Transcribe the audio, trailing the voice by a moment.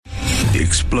The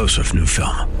explosive new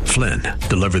film, Flynn,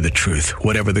 deliver the truth,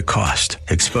 whatever the cost,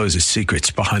 exposes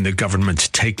secrets behind the government's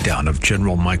takedown of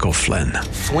General Michael Flynn.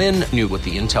 Flynn knew what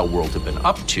the intel world had been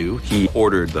up to. He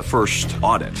ordered the first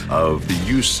audit of the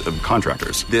use of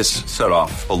contractors. This set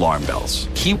off alarm bells.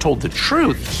 He told the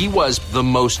truth. He was the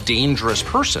most dangerous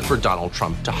person for Donald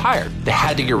Trump to hire. They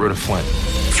had to get rid of Flynn.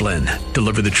 Flynn,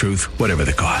 deliver the truth, whatever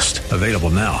the cost. Available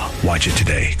now. Watch it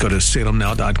today. Go to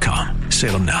salemnow.com.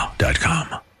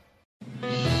 salemnow.com.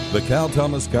 The Cal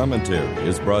Thomas Commentary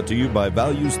is brought to you by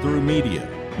Values Through Media.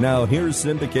 Now here's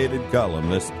syndicated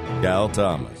columnist Cal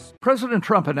Thomas. President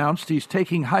Trump announced he's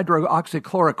taking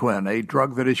hydroxychloroquine, a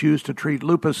drug that is used to treat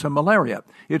lupus and malaria.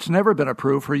 It's never been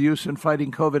approved for use in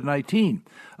fighting COVID-19.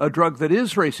 A drug that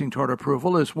is racing toward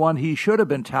approval is one he should have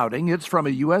been touting. It's from a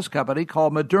U.S. company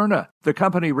called Moderna. The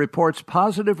company reports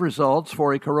positive results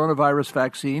for a coronavirus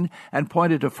vaccine and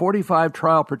pointed to 45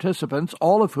 trial participants,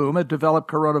 all of whom had developed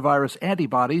coronavirus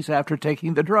antibodies after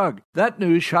taking the drug. That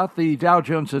news shot the Dow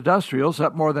Jones Industrials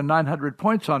up more than 900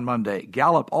 points on Monday.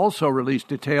 Gallup also released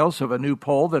details of a new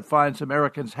poll that finds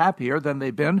Americans happier than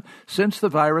they've been since the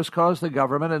virus caused the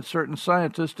government and certain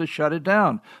scientists to shut it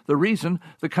down. The reason?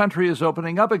 The country is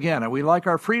opening up again, and we like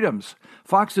our freedoms.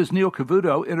 Fox's Neil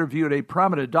Cavuto interviewed a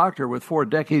prominent doctor with 4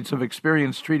 decades of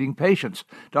experience treating patients.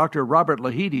 Dr. Robert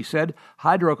Lahidi said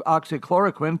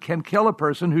hydroxychloroquine can kill a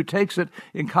person who takes it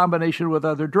in combination with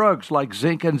other drugs like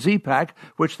zinc and Z-Pak,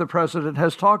 which the president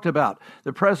has talked about.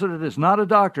 The president is not a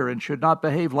doctor and should not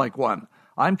behave like one.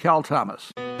 I'm Cal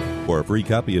Thomas. For a free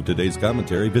copy of today's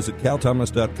commentary, visit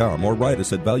calthomas.com or write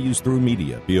us at Values Through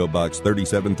Media, P.O. Box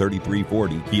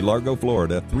 373340, Key Largo,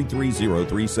 Florida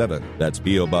 33037. That's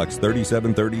P.O. Box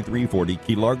 373340,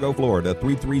 Key Largo, Florida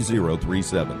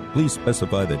 33037. Please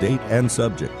specify the date and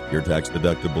subject. Your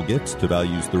tax-deductible gifts to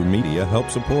Values Through Media help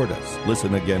support us.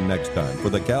 Listen again next time for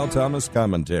the Cal Thomas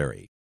Commentary.